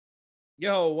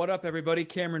Yo, what up, everybody?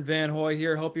 Cameron Van Hoy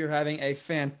here. Hope you're having a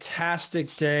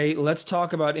fantastic day. Let's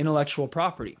talk about intellectual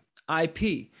property,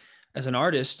 IP. As an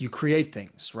artist, you create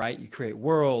things, right? You create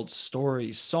worlds,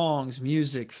 stories, songs,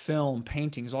 music, film,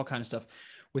 paintings, all kind of stuff.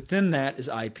 Within that is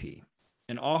IP.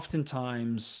 And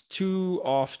oftentimes, too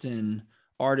often,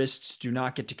 artists do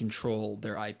not get to control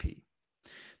their IP.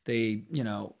 They,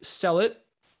 sell it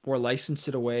or license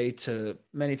it away to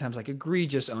many times like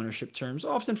egregious ownership terms,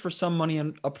 often for some money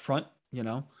up front,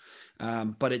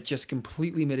 but it just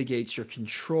completely mitigates your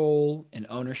control and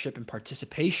ownership and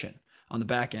participation on the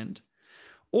back end.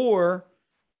 Or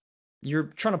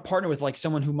you're trying to partner with like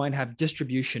someone who might have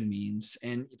distribution means,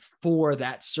 and for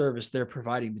that service, they're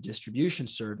providing the distribution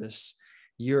service.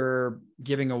 You're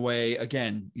giving away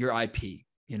again your IP,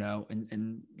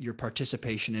 and your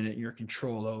participation in it, your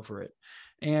control over it.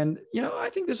 And, I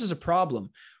think this is a problem.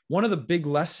 One of the big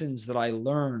lessons that I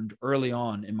learned early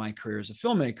on in my career as a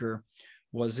filmmaker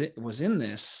was in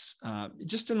this,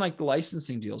 just in like the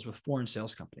licensing deals with foreign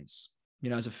sales companies.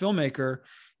 As a filmmaker,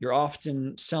 you're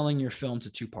often selling your film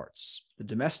to two parts, the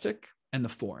domestic and the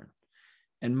foreign.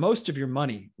 And most of your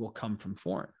money will come from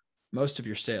foreign. Most of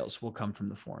your sales will come from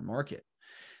the foreign market.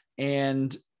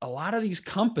 And a lot of these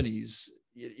companies,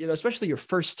 especially your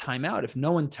first time out, if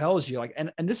no one tells you, like,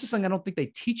 and this is something I don't think they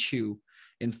teach you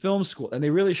in film school, and they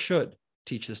really should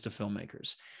teach this to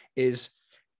filmmakers, is,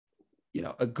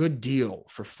 a good deal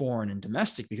for foreign and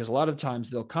domestic, because a lot of times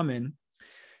they'll come in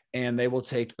and they will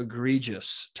take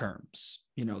egregious terms.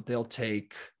 They'll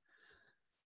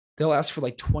ask for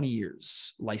like 20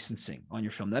 years licensing on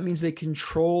your film. That means they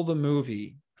control the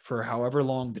movie for however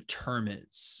long the term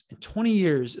is. And 20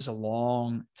 years is a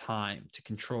long time to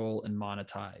control and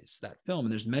monetize that film.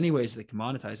 And there's many ways they can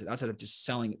monetize it outside of just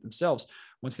selling it themselves.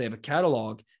 Once they have a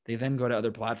catalog, they then go to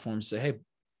other platforms and say, hey,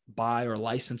 buy or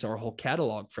license our whole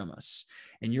catalog from us.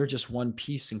 And you're just one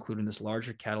piece included in this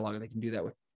larger catalog. They can do that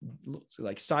with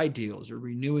like side deals or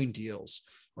renewing deals,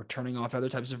 or turning off other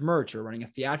types of merch, or running a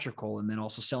theatrical and then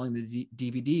also selling the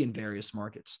DVD in various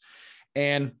markets.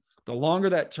 And the longer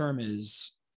that term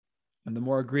is, and the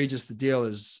more egregious the deal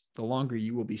is, the longer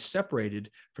you will be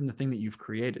separated from the thing that you've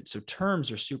created. So terms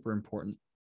are super important.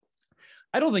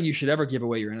 I don't think you should ever give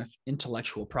away your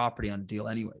intellectual property on a deal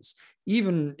anyways.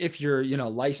 Even if you're,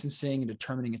 licensing and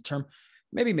determining a term,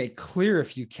 maybe make clear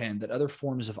if you can that other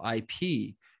forms of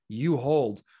IP you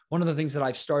hold. One of the things that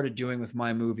I've started doing with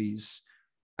my movies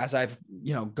as I've,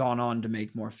 gone on to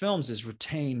make more films is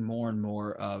retain more and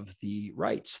more of the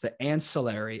rights, the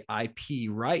ancillary IP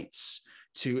rights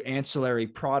to ancillary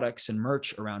products and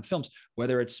merch around films,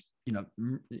 whether it's,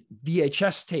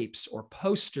 VHS tapes or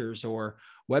posters or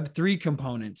Web3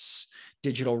 components,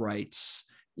 digital rights,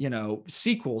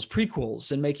 sequels,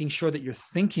 prequels, and making sure that you're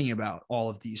thinking about all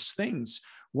of these things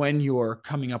when you're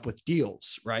coming up with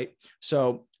deals, right?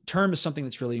 So term is something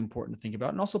that's really important to think about,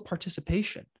 and also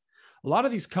participation. A lot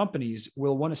of these companies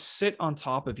will want to sit on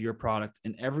top of your product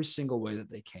in every single way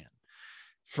that they can,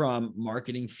 from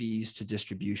marketing fees to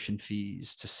distribution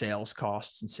fees to sales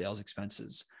costs and sales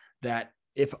expenses, that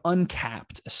if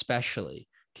uncapped especially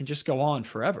can just go on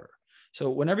forever. So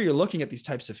whenever you're looking at these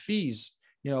types of fees,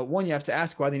 one, you have to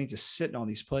ask why they need to sit in all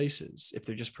these places if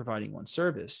they're just providing one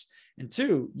service. And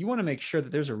two, you want to make sure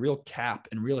that there's a real cap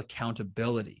and real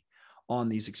accountability on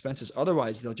these expenses.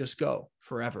 Otherwise, they'll just go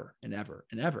forever and ever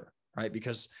and ever, right?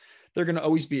 Because they're going to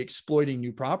always be exploiting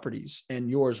new properties, and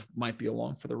yours might be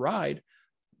along for the ride,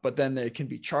 but then they can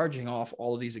be charging off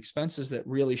all of these expenses that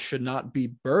really should not be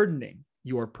burdening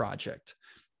your project.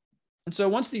 And so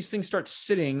once these things start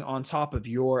sitting on top of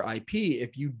your IP,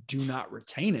 if you do not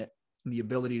retain it and the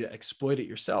ability to exploit it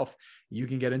yourself, you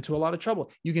can get into a lot of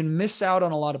trouble. You can miss out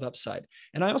on a lot of upside.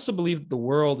 And I also believe that the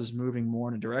world is moving more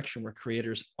in a direction where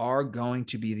creators are going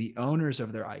to be the owners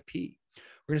of their IP.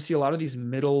 We're going to see a lot of these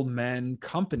middlemen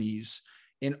companies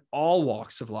in all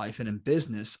walks of life and in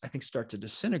business, I think, start to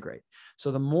disintegrate. So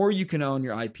the more you can own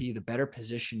your IP, the better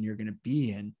position you're going to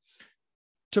be in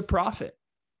to profit,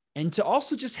 and to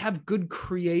also just have good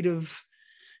creative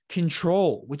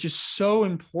control, which is so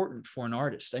important for an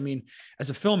artist. I mean, as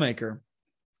a filmmaker,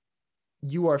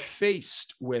 you are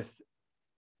faced with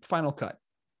Final Cut.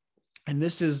 And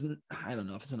this is, I don't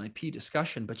know if it's an IP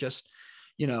discussion, but just,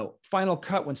 Final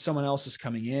Cut, when someone else is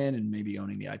coming in and maybe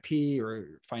owning the IP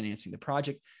or financing the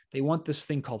project, they want this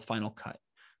thing called Final Cut,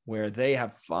 where they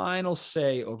have final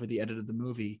say over the edit of the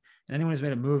movie. And anyone who's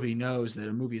made a movie knows that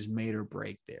a movie is made or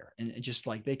break there. And it just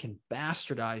like they can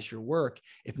bastardize your work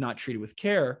if not treated with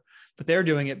care, but they're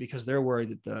doing it because they're worried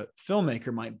that the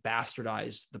filmmaker might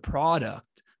bastardize the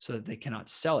product so that they cannot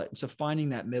sell it. And so finding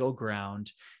that middle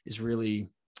ground is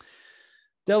really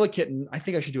delicate. And I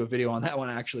think I should do a video on that one,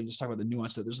 actually, just talk about the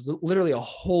nuance. That there's literally a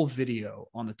whole video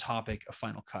on the topic of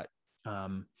Final Cut.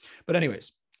 But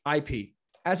anyways, IP.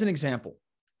 As an example,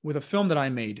 with a film that I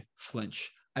made,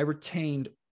 Flinch, I retained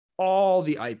all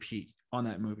the IP on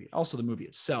that movie, also the movie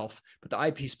itself, but the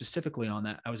IP specifically on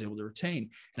that, I was able to retain.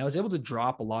 And I was able to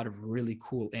drop a lot of really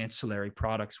cool ancillary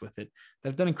products with it that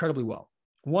have done incredibly well.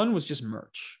 One was just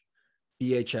merch,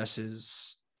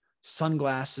 VHSs,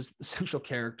 sunglasses the central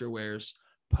character wears,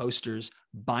 posters,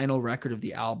 vinyl record of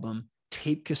the album,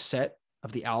 tape cassette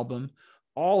of the album,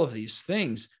 all of these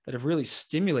things that have really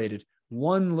stimulated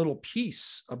one little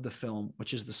piece of the film,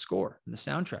 which is the score and the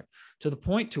soundtrack, to the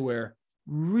point to where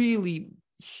really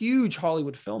huge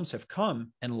Hollywood films have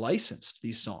come and licensed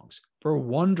these songs for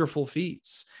wonderful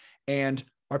fees and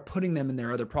are putting them in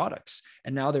their other products.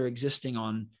 And now they're existing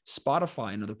on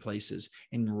Spotify and other places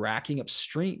and racking up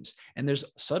streams. And there's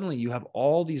suddenly you have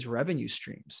all these revenue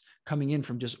streams coming in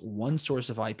from just one source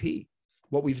of IP.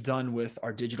 What we've done with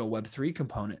our digital Web3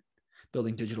 component,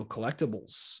 building digital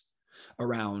collectibles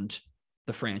around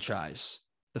the franchise,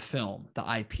 the film,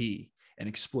 the IP, and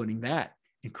exploiting that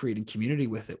and creating community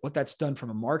with it. What that's done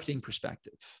from a marketing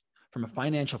perspective, from a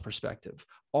financial perspective,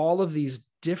 all of these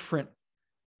different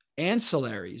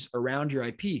ancillaries around your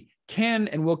IP can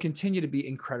and will continue to be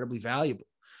incredibly valuable.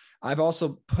 I've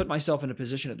also put myself in a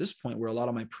position at this point where a lot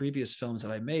of my previous films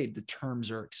that I made, the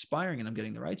terms are expiring and I'm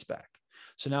getting the rights back.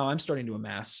 So now I'm starting to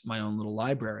amass my own little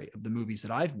library of the movies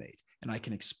that I've made, and I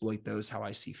can exploit those how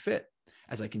I see fit.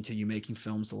 As I continue making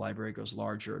films, the library goes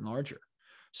larger and larger.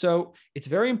 So it's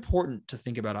very important to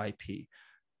think about IP.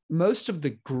 Most of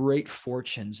the great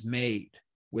fortunes made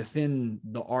within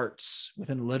the arts,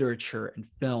 within literature and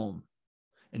film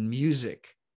and music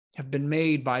have been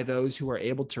made by those who are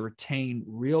able to retain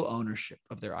real ownership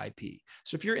of their IP.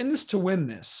 So if you're in this to win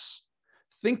this,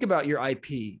 think about your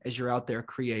IP as you're out there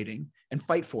creating and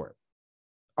fight for it.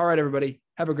 All right, everybody,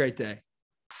 have a great day.